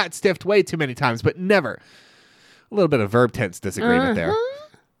 and I got stiffed way too many times, but never. A little bit of verb tense disagreement there.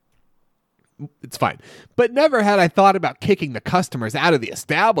 It's fine. But never had I thought about kicking the customers out of the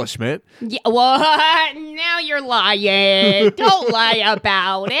establishment. Yeah, what? Now you're lying. Don't lie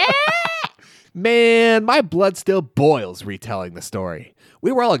about it. Man, my blood still boils retelling the story.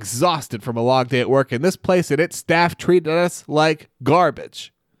 We were all exhausted from a long day at work, and this place and its staff treated us like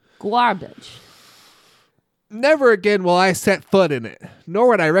garbage. Garbage. Never again will I set foot in it, nor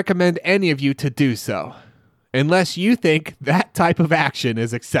would I recommend any of you to do so, unless you think that type of action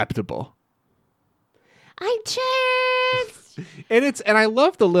is acceptable. And I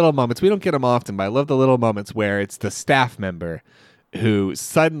love the little moments. We don't get them often, but I love the little moments where it's the staff member who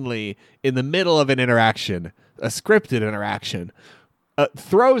suddenly, in the middle of an interaction, a scripted interaction,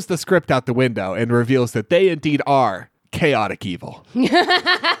 throws the script out the window and reveals that they indeed are chaotic evil.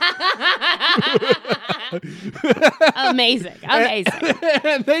 Amazing.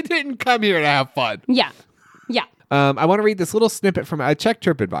 And they didn't come here to have fun. Yeah. I want to read this little snippet from, I checked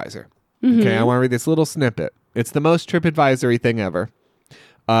TripAdvisor. Okay, I want to read this little snippet. It's the most TripAdvisory thing ever.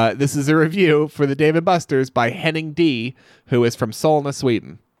 This is a review for the Dave & Buster's by Henning D, who is from Solna,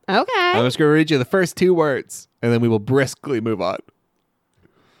 Sweden. Okay. I'm just going to read you the first 2 words, and then we will briskly move on.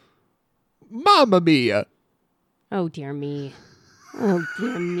 Mamma mia. Oh, dear me. Oh,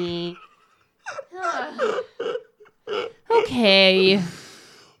 dear me. Okay.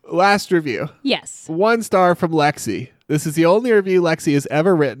 Last review. Yes. 1 star from Lexi. This is the only review Lexi has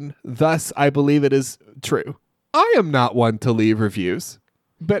ever written, thus I believe it is true. I am not one to leave reviews,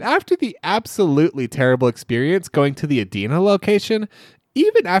 but after the absolutely terrible experience going to the Adena location,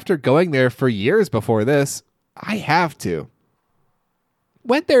 even after going there for years before this, I have to.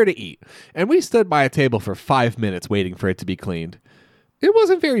 Went there to eat, and we stood by a table for 5 minutes waiting for it to be cleaned. It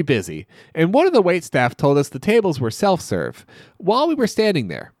wasn't very busy, and one of the waitstaff told us the tables were self-serve while we were standing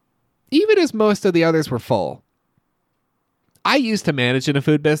there, even as most of the others were full. I used to manage in a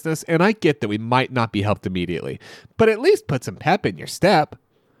food business, and I get that we might not be helped immediately, but at least put some pep in your step.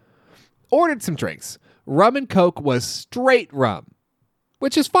 Ordered some drinks. Rum and Coke was straight rum,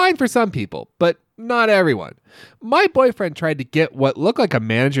 which is fine for some people, but not everyone. My boyfriend tried to get what looked like a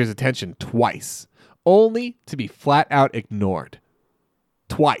manager's attention twice, only to be flat out ignored.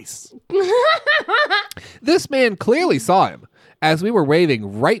 Twice. This man clearly saw him, as we were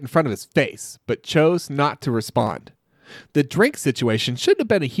waving right in front of his face, but chose not to respond. The drink situation shouldn't have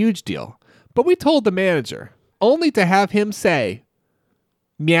been a huge deal, but we told the manager, only to have him say,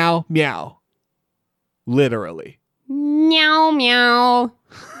 meow, meow. Literally. Meow, meow.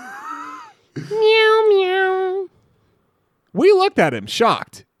 Meow, meow. We looked at him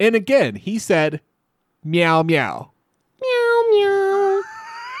shocked, and again he said, meow, meow. Meow, meow.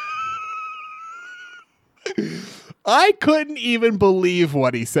 I couldn't even believe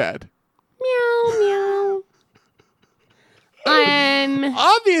what he said. Meow, meow.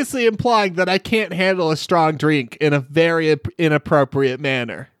 Obviously implying that I can't handle a strong drink in a very inappropriate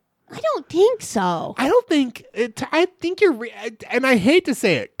manner. I don't think so. I don't think it. I think you're, and I hate to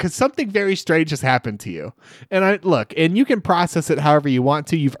say it because something very strange has happened to you. And you can process it however you want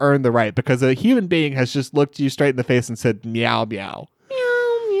to. You've earned the right because a human being has just looked you straight in the face and said meow meow.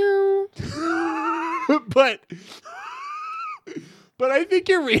 Meow, meow. But I think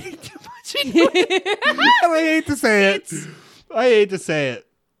you're reading too much into it. And I hate to say it.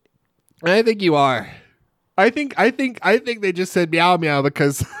 And I think you are. I think they just said meow meow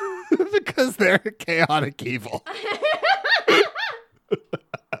because because they're chaotic evil.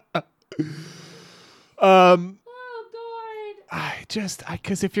 Oh God.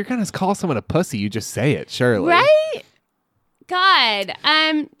 Because if you're gonna call someone a pussy, you just say it, surely. Right? God.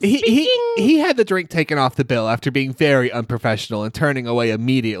 He had the drink taken off the bill after being very unprofessional and turning away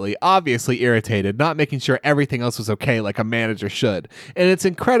immediately, obviously irritated, not making sure everything else was okay like a manager should. And it's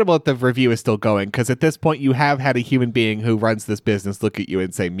incredible that the review is still going because at this point you have had a human being who runs this business look at you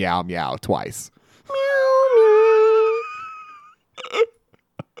and say meow meow twice. Meow,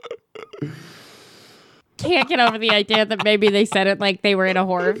 meow. Can't get over the idea that maybe they said it like they were in a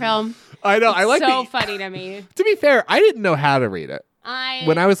horror film. I know. I like so funny to me. To be fair, I didn't know how to read it.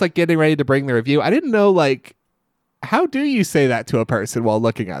 When I was getting ready to bring the review, I didn't know how do you say that to a person while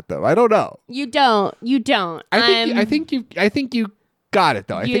looking at them? I don't know. You don't. I think you got it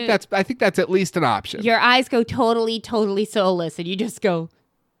though. I think that's at least an option. Your eyes go totally soulless, and you just go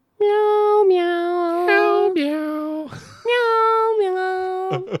Meow, meow. Meow, meow. Meow,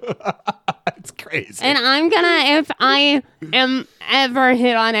 meow. It's crazy. And I'm gonna, if I am ever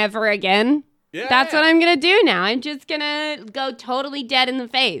hit on ever again, that's what I'm gonna do now. I'm just gonna go totally dead in the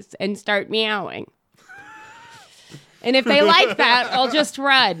face and start meowing. And if they like that, I'll just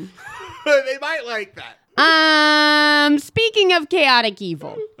run. They might like that. Speaking of chaotic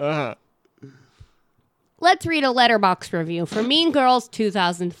evil, let's read a letterbox review from Mean Girls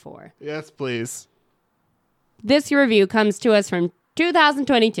 2004. Yes, please. This review comes to us from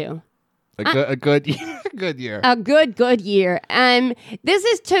 2022. A good year. Good year. A good year. This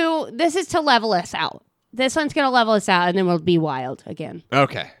is to level us out. This one's gonna level us out, and then we'll be wild again.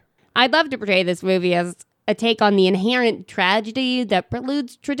 Okay. I'd love to portray this movie as a take on the inherent tragedy that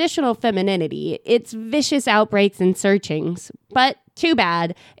preludes traditional femininity, its vicious outbreaks and searchings. But too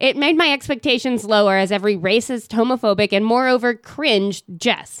bad. It made my expectations lower as every racist, homophobic, and moreover cringe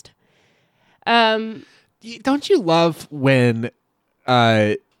jest. Don't you love when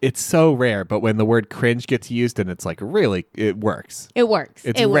it's so rare, but when the word cringe gets used and it's like really, it works. It works.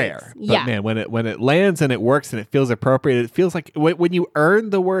 It's rare. But man, when it lands and it works and it feels appropriate, it feels like when you earn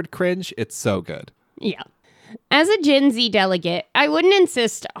the word cringe, it's so good. Yeah. As a Gen Z delegate, I wouldn't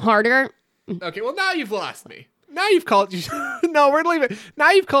insist harder. Okay, well now you've lost me. Now you've called you. No, we're leaving.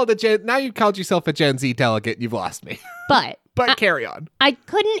 Now you've called yourself a Gen Z delegate. You've lost me. But carry on. I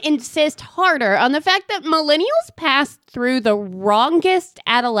couldn't insist harder on the fact that millennials passed through the wrongest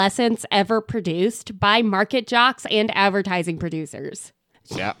adolescence ever produced by market jocks and advertising producers.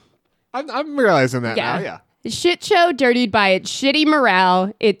 Yeah, I'm realizing that now. Yeah. Shit show dirtied by its shitty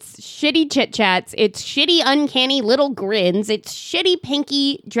morale, its shitty chit-chats, its shitty uncanny little grins, its shitty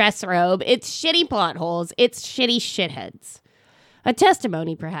pinky dress robe, its shitty plot holes, its shitty shitheads. A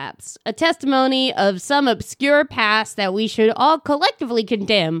testimony, perhaps. A testimony of some obscure past that we should all collectively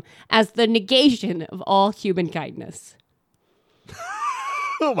condemn as the negation of all human kindness.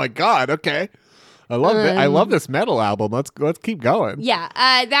 Oh my God, okay. I love it. I love this metal album. Let's keep going. Yeah,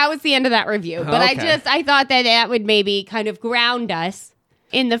 that was the end of that review. But Okay. I thought that would maybe kind of ground us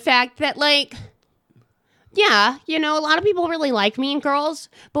in the fact that, like, yeah, you know, a lot of people really like Mean Girls,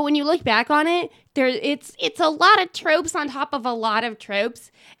 but when you look back on it, it's a lot of tropes on top of a lot of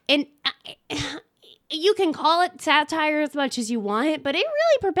tropes, and you can call it satire as much as you want, but it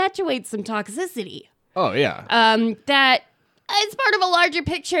really perpetuates some toxicity. Oh yeah. That it's part of a larger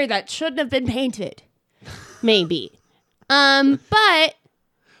picture that shouldn't have been painted. Maybe. But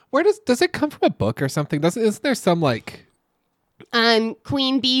Where does it come from, a book or something? Isn't there some like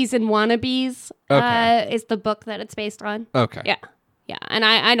Queen Bees and Wannabes is the book that it's based on. Okay. Yeah. Yeah. And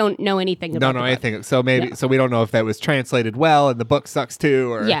I don't know anything about Don't know anything. So maybe so we don't know if that was translated well and the book sucks too,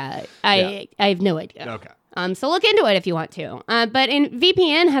 or I have no idea. Okay. So look into it if you want to. But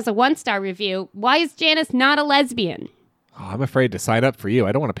VPN has a 1-star review. Why is Janice not a lesbian? Oh, I'm afraid to sign up for you.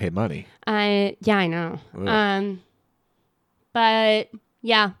 I don't want to pay money. Yeah, I know. Ugh. But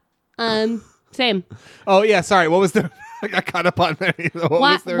yeah. Same. Oh yeah, sorry. What was the? I got caught up on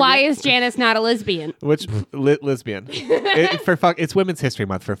that. Why is Janice not a lesbian? Which lesbian? It's Women's History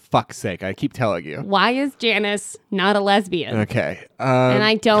Month. For fuck's sake, I keep telling you. Why is Janice not a lesbian? Okay. And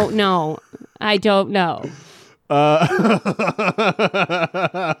I don't know. I don't know.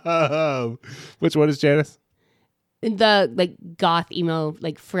 Which one is Janice? The goth emo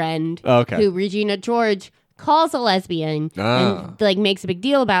friend Okay. who Regina George calls a lesbian and makes a big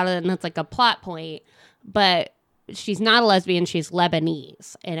deal about it, and that's a plot point. But she's not a lesbian, she's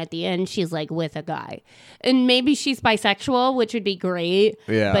Lebanese, and at the end she's with a guy, and maybe she's bisexual, which would be great.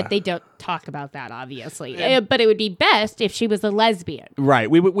 Yeah, but they don't talk about that, obviously. But it would be best if she was a lesbian,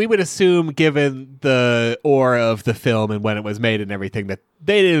 right? We would assume, given the aura of the film and when it was made and everything, that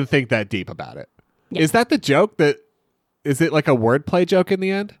they didn't think that deep about it. Yeah. Is that the joke? Is it like a wordplay joke in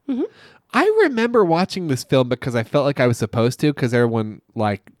the end? Mm-hmm. I remember watching this film because I felt like I was supposed to, because everyone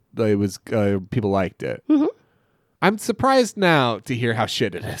people liked it. Mm-hmm. I'm surprised now to hear how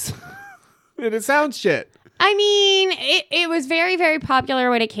shit it is. And it sounds shit. I mean, it was very, very popular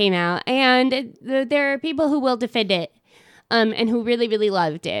when it came out, and there are people who will defend it, and who really, really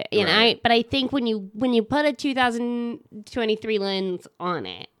loved it. And but I think when you put a 2023 lens on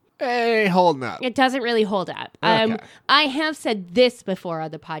it, hey, holding up. It doesn't really hold up. Okay. I have said this before on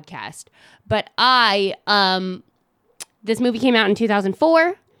the podcast, but this movie came out in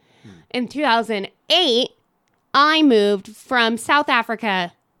 2004. In 2008, I moved from South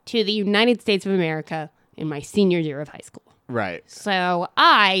Africa to the United States of America in my senior year of high school. Right. So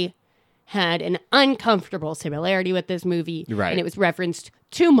I had an uncomfortable similarity with this movie. Right. And it was referenced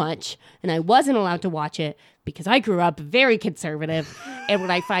too much, and I wasn't allowed to watch it because I grew up very conservative. And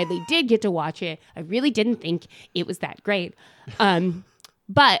when I finally did get to watch it, I really didn't think it was that great.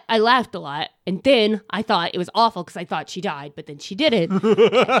 But I laughed a lot. And then I thought it was awful because I thought she died, but then she didn't.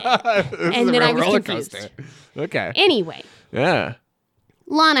 And then I was confused. Okay. Anyway. Yeah.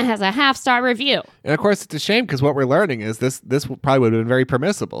 Lana has a 5-star review. And of course, it's a shame because what we're learning is this probably would have been very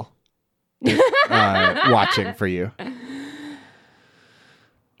permissible watching for you.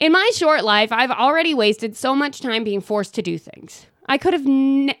 In my short life, I've already wasted so much time being forced to do things. I could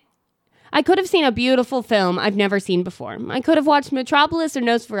have seen a beautiful film I've never seen before. I could have watched Metropolis or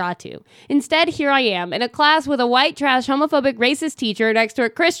Nosferatu. Instead, here I am, in a class with a white trash, homophobic, racist teacher next to a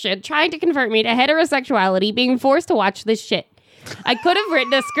Christian trying to convert me to heterosexuality, being forced to watch this shit. I could have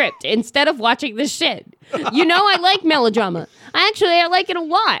written a script instead of watching this shit. You know, I like melodrama. I like it a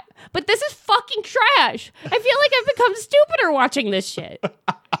lot. But this is fucking trash. I feel like I've become stupider watching this shit.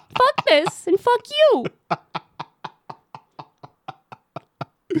 Fuck this and fuck you.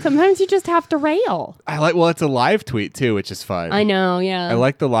 Sometimes you just have to rail. It's a live tweet too, which is fun. I know, yeah. I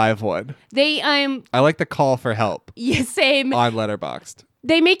like the live one. I like the call for help. Yeah, same. On Letterboxd.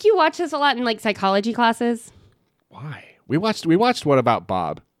 They make you watch this a lot in like psychology classes. Why? We watched What About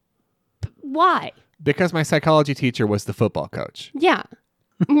Bob? Why? Because my psychology teacher was the football coach. Yeah.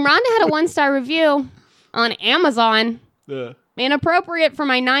 Rhonda had a 1-star review on Amazon. Inappropriate for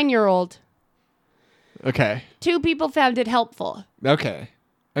my 9-year-old. Okay. 2 people found it helpful. Okay.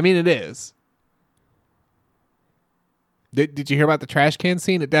 I mean, it is. Did you hear about the trash can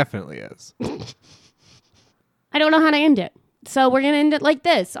scene? It definitely is. I don't know how to end it. So we're going to end it like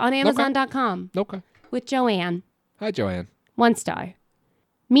this on Amazon.com. Okay. With Joanne. Hi, Joanne. 1 star.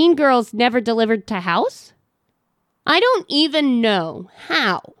 Mean Girls never delivered to house? I don't even know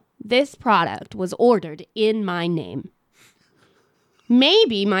how this product was ordered in my name.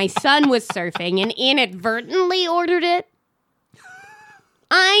 Maybe my son was surfing and inadvertently ordered it.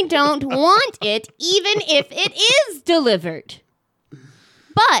 I don't want it, even if it is delivered.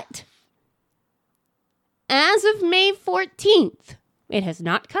 But as of May 14th, it has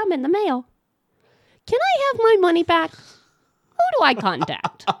not come in the mail. Can I have my money back? Who do I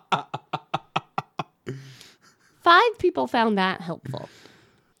contact? 5 people found that helpful.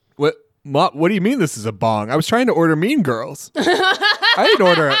 What do you mean this is a bong? I was trying to order Mean Girls. I didn't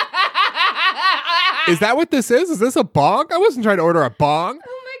order it. Is that what this is? Is this a bong? I wasn't trying to order a bong.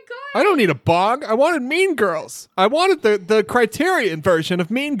 Oh my God. I don't need a bong. I wanted Mean Girls. I wanted the Criterion version of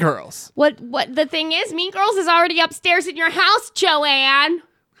Mean Girls. What the thing is, Mean Girls is already upstairs in your house, Joanne.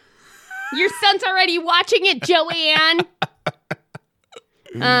 Your son's already watching it, Joanne.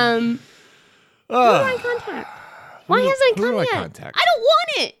 Who do I contact? Why hasn't it come yet? I don't want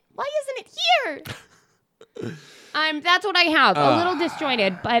it. Why isn't it here? That's what I have. A little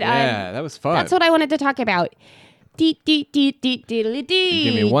disjointed, but yeah, that was fun. That's what I wanted to talk about. Give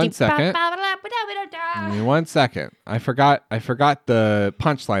me 1 second. Give me 1 second. I forgot the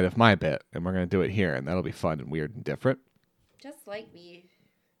punchline of my bit, and we're gonna do it here, and that'll be fun and weird and different. Just like me.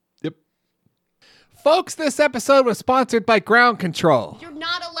 Yep. Folks, this episode was sponsored by Ground Control. You're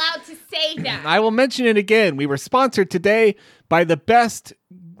not allowed to say that. I will mention it again. We were sponsored today by the best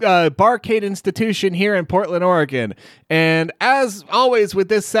barcade institution here in Portland, Oregon. And as always with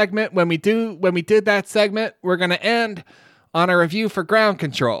this segment, when we did that segment, we're going to end on a review for Ground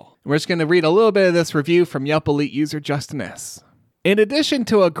Control. We're just going to read a little bit of this review from Yelp Elite user Justin S. In addition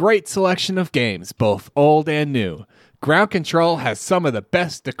to a great selection of games, both old and new, Ground Control has some of the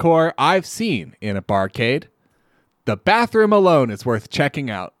best decor I've seen in a barcade. The bathroom alone is worth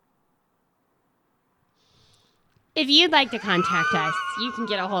checking out. If you'd like to contact us, you can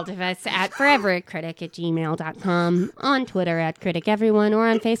get a hold of us at forevercritic@gmail.com, on Twitter at criticeveryone, or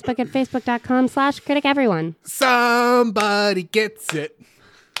on Facebook at facebook.com/criticeveryone. Somebody gets it.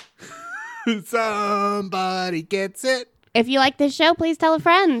 Somebody gets it. If you like this show, please tell a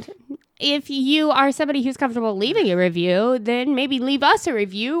friend. If you are somebody who's comfortable leaving a review, then maybe leave us a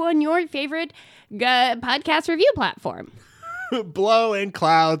review on your favorite podcast review platform. Blowing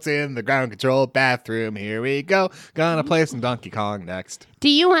clouds in the Ground Control bathroom. Here we go. Gonna play some Donkey Kong next. Do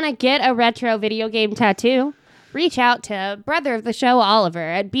you want to get a retro video game tattoo? Reach out to brother of the show, Oliver,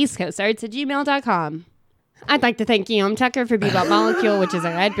 at beastcoastarts@gmail.com. I'd like to thank Guillaume Tucker for Bebop Molecule, which is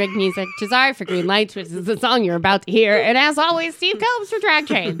our Red Brick music, Jazar for Green Lights, which is the song you're about to hear, and as always, Steve Combs for Drag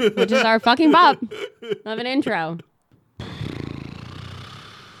Train, which is our fucking bop of an intro.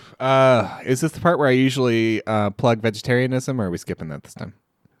 Is this the part where I usually plug vegetarianism, or are we skipping that this time?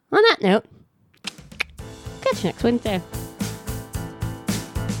 On that note, catch you next Wednesday.